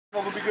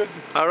Will be good.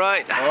 All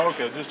right. Oh,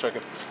 okay, just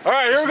checking. All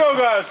right, here we go,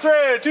 guys.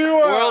 3, 2,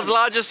 1. World's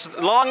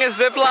longest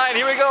zip line.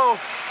 Here we go.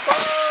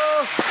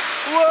 Whoa!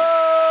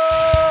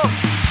 Whoa!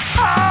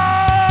 Ah!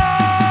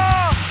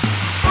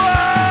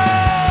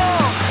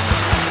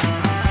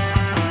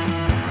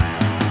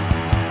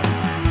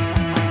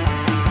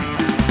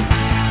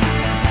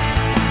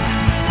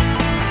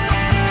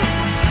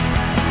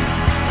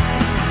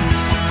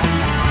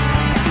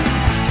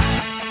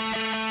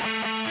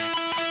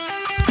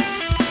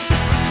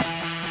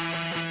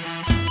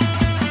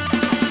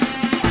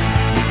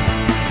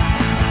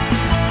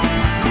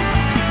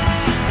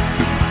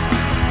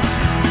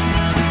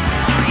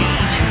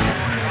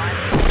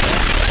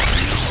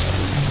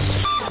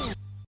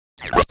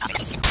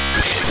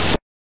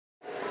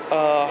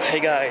 Hey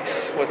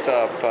guys, what's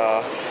up?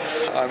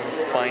 I'm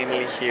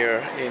finally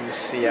here in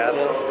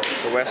Seattle,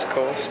 the West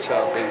Coast.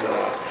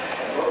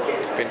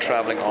 I've been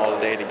traveling all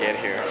day to get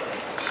here.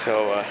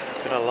 So it's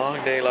been a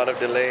long day, a lot of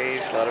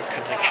delays, a lot of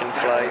connection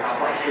flights,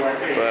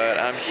 but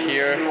I'm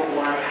here,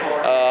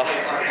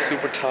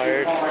 super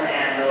tired.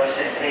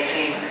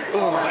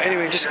 Oh,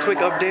 anyway, just a quick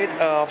update.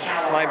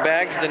 My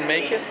bags didn't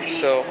make it,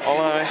 so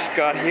all I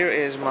got here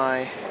is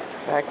my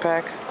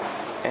backpack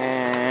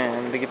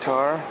and the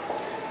guitar,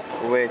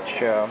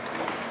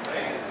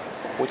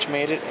 which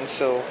made it, and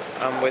so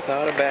I'm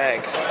without a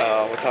bag,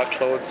 without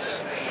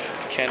clothes,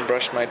 can't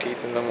brush my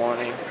teeth in the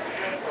morning.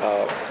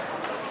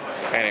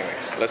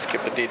 Anyways, let's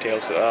skip the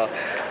details.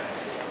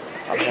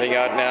 I'm heading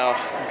out now,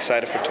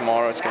 excited for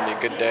tomorrow, it's gonna be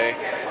a good day.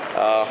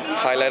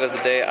 Highlight of the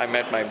day, I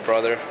met my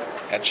brother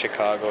at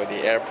Chicago at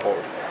the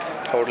airport.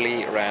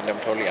 Totally random,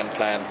 totally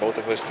unplanned. Both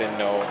of us didn't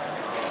know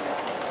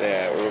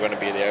that we were gonna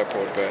be at the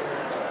airport, but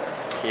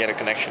he had a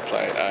connection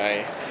flight,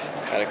 I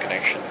had a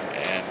connection,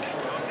 and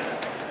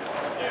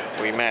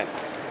we met.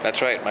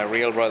 That's right, my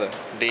real brother,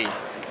 D.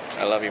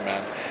 I love you,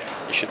 man.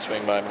 You should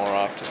swing by more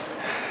often.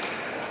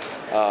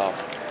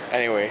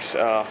 Anyways,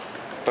 but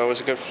it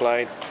was a good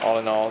flight, all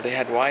in all. They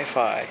had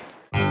Wi-Fi.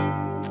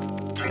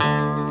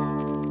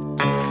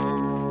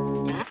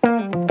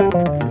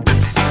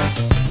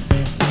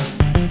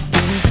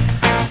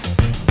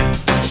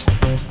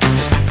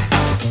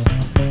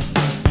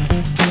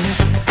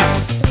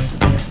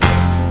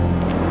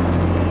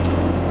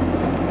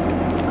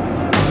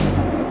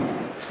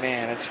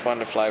 It's fun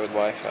to fly with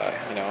Wi-Fi,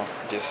 you know,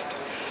 just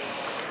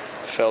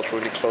felt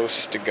really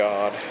close to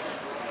God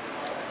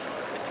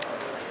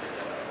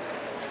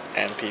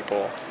and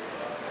people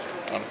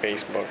on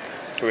Facebook,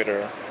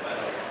 Twitter,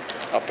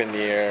 up in the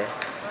air.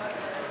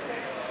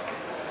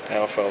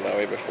 Never felt that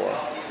way before.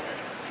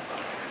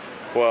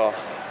 Well,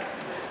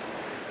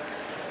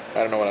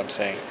 I don't know what I'm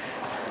saying,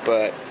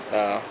 but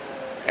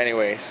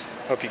anyways,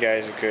 hope you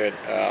guys are good.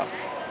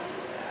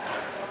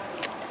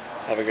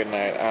 Have a good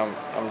night.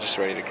 I'm just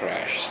ready to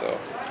crash, so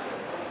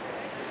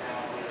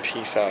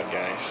peace out,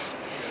 guys.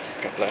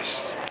 God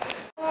bless.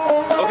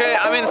 Okay,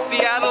 I'm in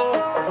Seattle.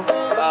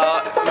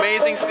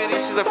 Amazing city.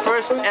 This is the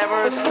first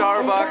ever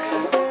Starbucks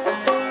in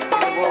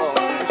the world.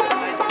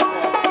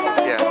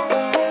 Yeah.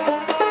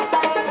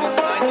 Since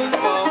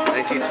 1912.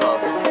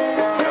 1912.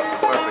 Yep,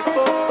 perfect.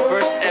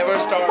 First ever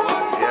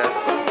Starbucks. Yes.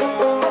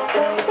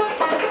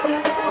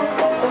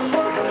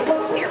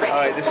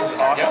 Alright, this is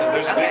awesome.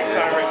 There's a big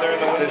sign right there in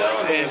the window. This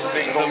is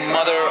the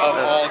mother of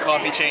all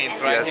coffee chains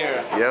right Yes.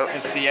 here. Yep.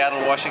 In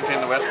Seattle,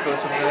 Washington, the West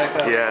Coast, something like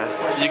that.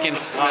 Yeah. You can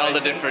smell the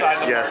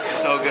difference. Yes.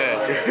 So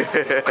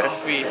good.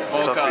 Coffee,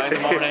 mocha in the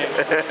morning.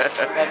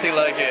 Nothing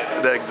like it.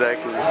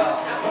 Exactly.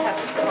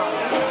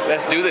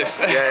 Let's do this.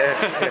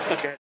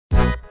 Yeah.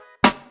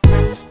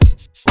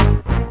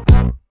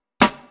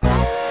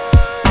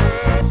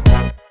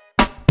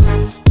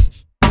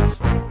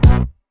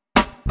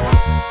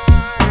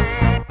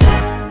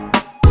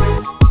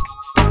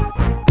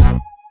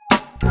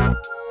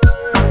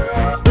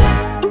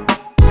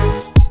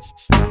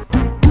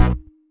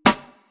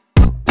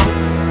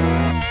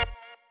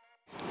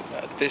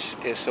 This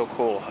is so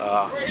cool.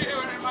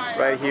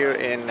 Right here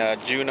in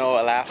Juneau,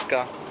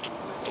 Alaska,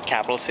 the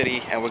capital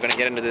city, and we're gonna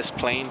get into this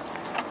plane.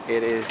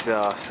 It is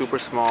super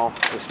small,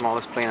 the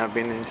smallest plane I've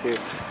been into.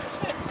 It's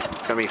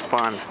gonna be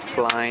fun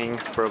flying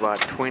for about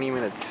 20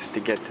 minutes to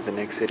get to the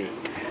next city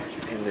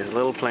in this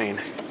little plane.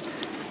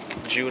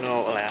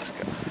 Juneau,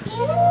 Alaska.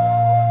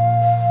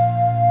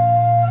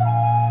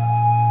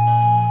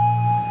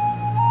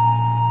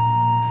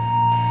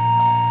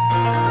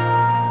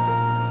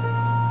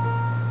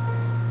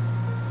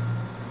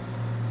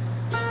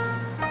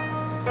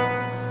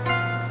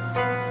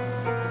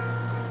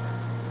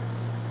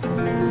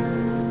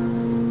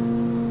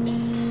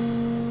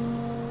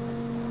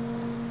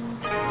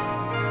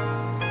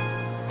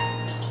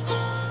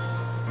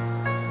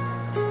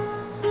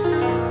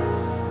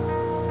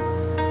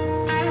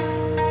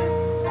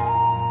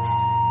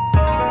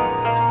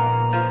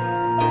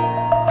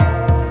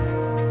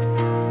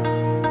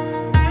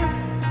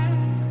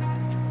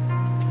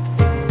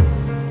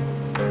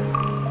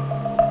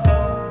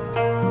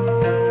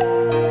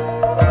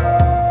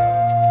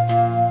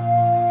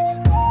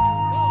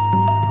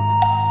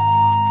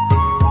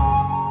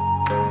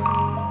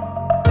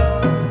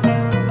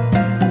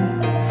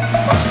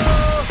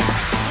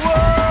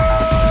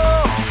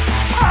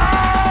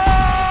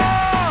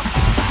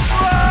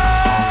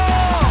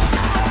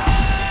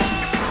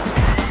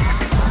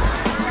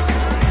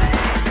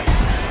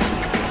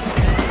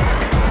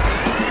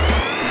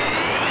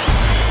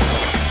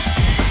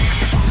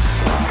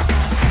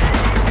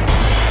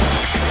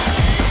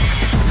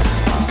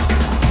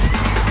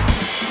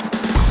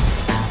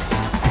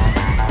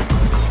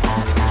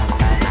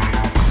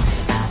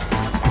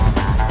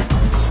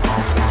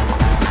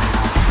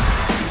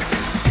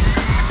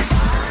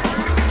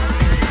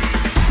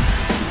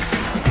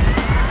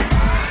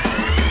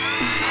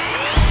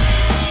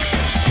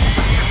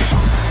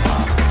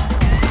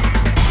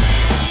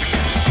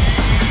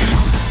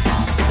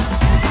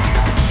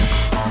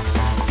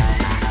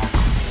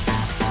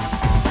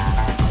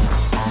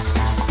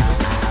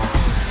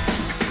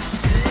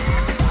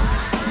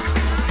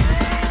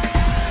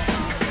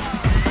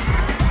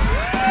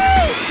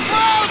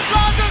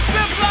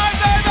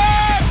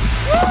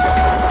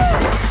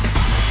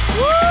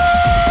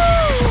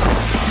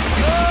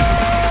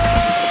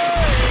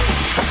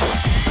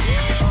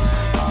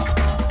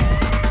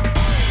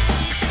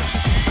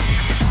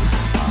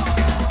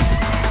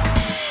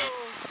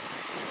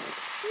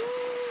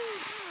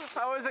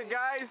 How is it,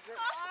 guys?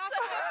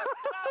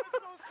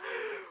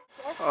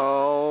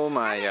 Oh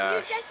my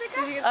gosh.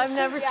 I've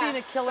never seen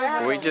a killer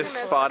whale. We just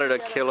spotted a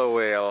killer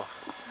whale.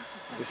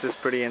 This is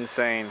pretty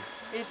insane.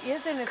 It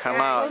isn't. It's Come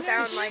out.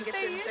 Sound like it's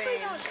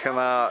insane. Come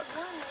out.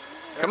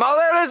 Come out,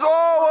 there it is! Whoa,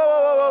 whoa,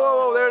 whoa, whoa,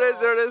 whoa, whoa, there it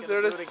is, there it is, there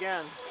it is. Do it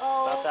again.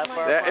 Oh, About that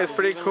far That apart, is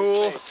pretty even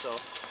cool. in space, so.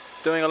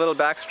 Doing a little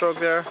backstroke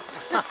there.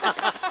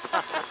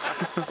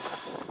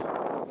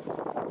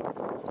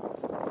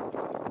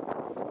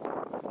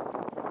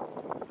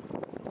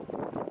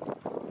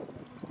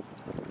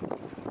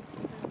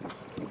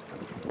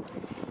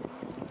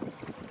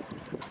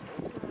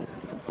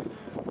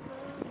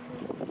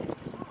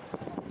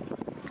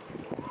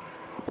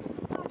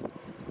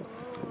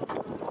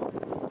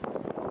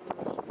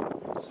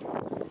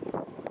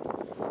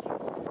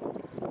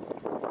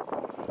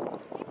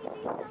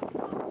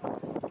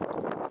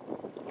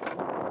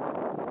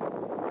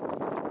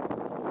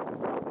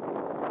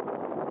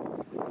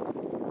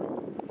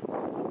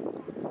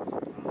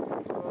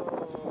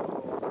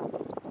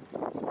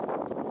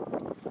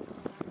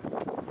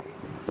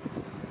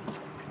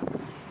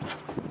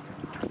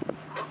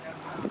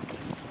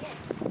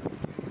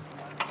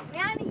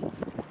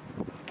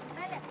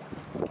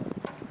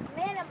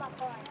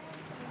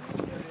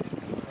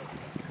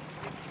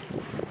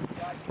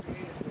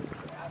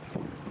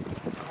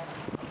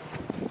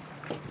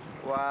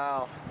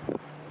 Wow,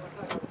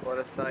 what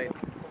a sight.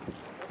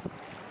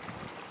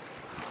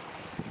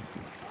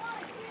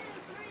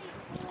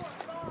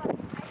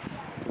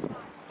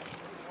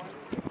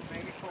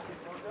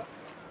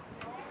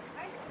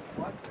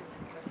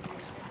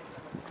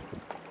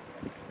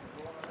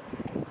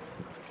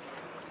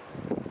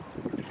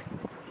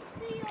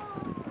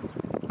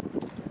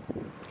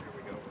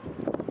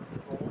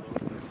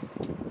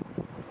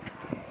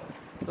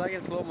 It's like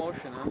in slow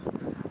motion, huh?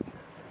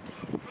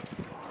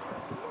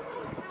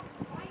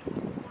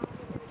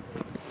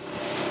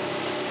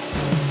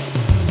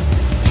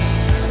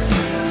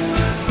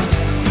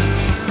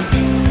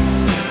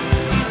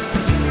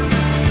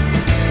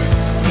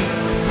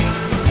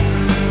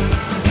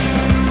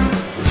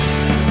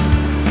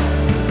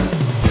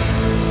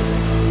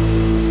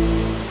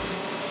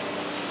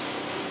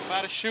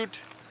 About to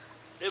shoot.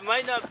 It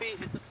might not be.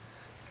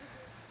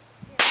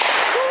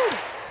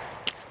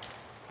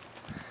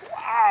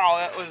 Wow,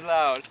 that was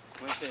loud.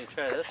 We're gonna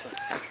try this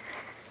one.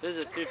 This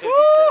is a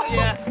 257.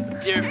 Yeah,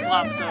 deer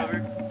flops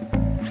over.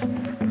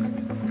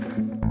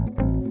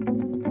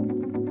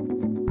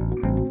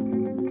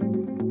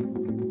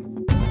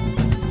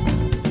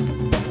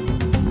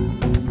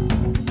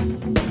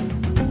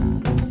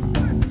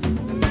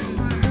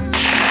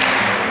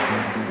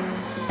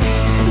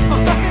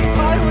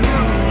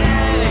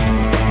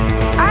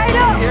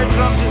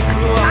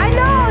 I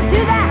know,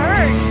 dude, that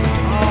hurt.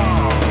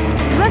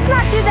 Let's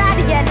not do that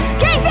again.